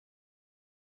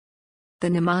The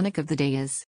mnemonic of the day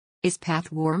is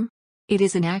path warm? It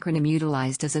is an acronym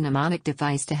utilized as a mnemonic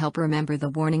device to help remember the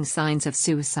warning signs of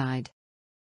suicide.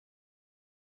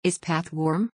 Is path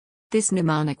warm? This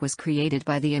mnemonic was created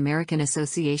by the American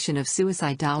Association of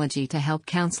Suicidology to help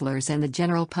counselors and the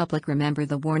general public remember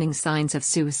the warning signs of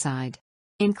suicide.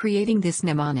 In creating this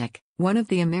mnemonic, one of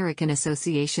the American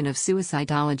Association of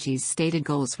Suicidology's stated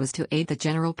goals was to aid the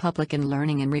general public in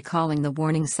learning and recalling the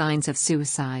warning signs of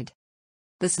suicide.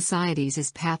 The Society's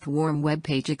Is Path Warm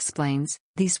webpage explains,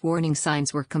 these warning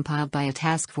signs were compiled by a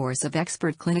task force of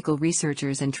expert clinical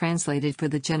researchers and translated for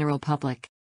the general public.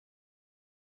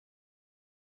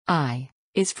 I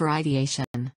is for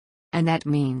ideation. And that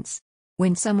means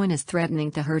when someone is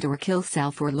threatening to hurt or kill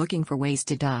self or looking for ways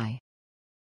to die.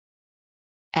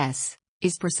 S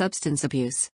is for substance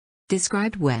abuse.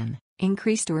 Described when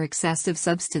increased or excessive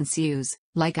substance use,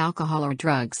 like alcohol or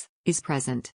drugs, is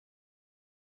present.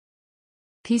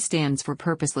 P stands for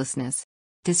purposelessness.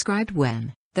 Described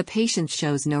when the patient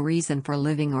shows no reason for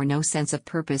living or no sense of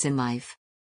purpose in life.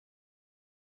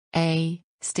 A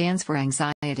stands for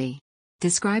anxiety.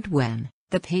 Described when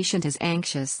the patient is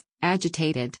anxious,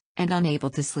 agitated, and unable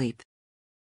to sleep.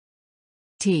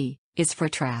 T is for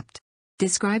trapped.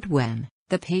 Described when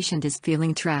the patient is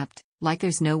feeling trapped, like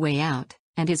there's no way out,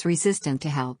 and is resistant to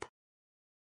help.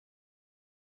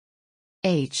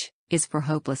 H is for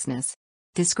hopelessness.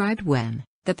 Described when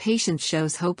the patient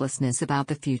shows hopelessness about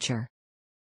the future.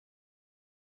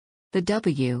 The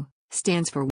W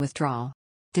stands for withdrawal.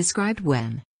 Described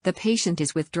when the patient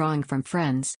is withdrawing from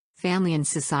friends, family and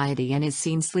society and is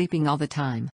seen sleeping all the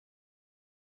time.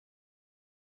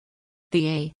 The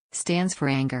A stands for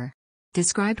anger.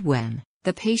 Described when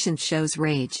the patient shows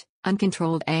rage,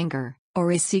 uncontrolled anger,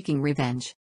 or is seeking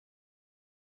revenge.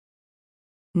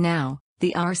 Now,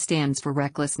 the R stands for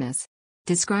recklessness.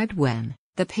 Described when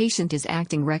the patient is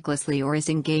acting recklessly or is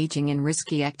engaging in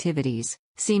risky activities,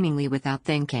 seemingly without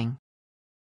thinking.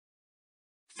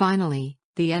 Finally,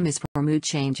 the M is for mood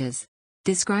changes.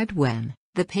 Described when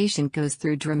the patient goes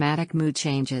through dramatic mood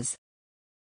changes.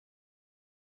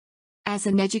 As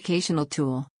an educational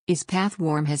tool, Is Path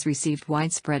Warm has received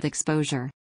widespread exposure.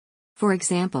 For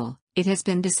example, it has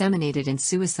been disseminated in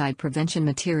suicide prevention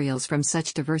materials from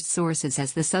such diverse sources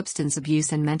as the Substance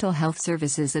Abuse and Mental Health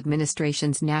Services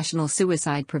Administration's National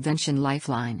Suicide Prevention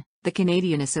Lifeline, the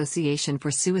Canadian Association for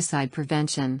Suicide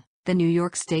Prevention, the New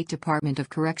York State Department of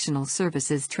Correctional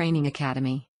Services Training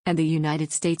Academy, and the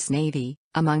United States Navy,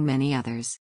 among many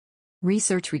others.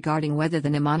 Research regarding whether the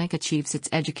mnemonic achieves its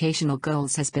educational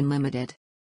goals has been limited.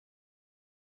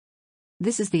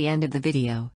 This is the end of the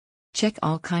video. Check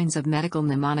all kinds of medical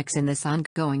mnemonics in this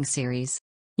ongoing series.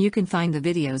 You can find the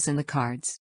videos in the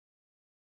cards.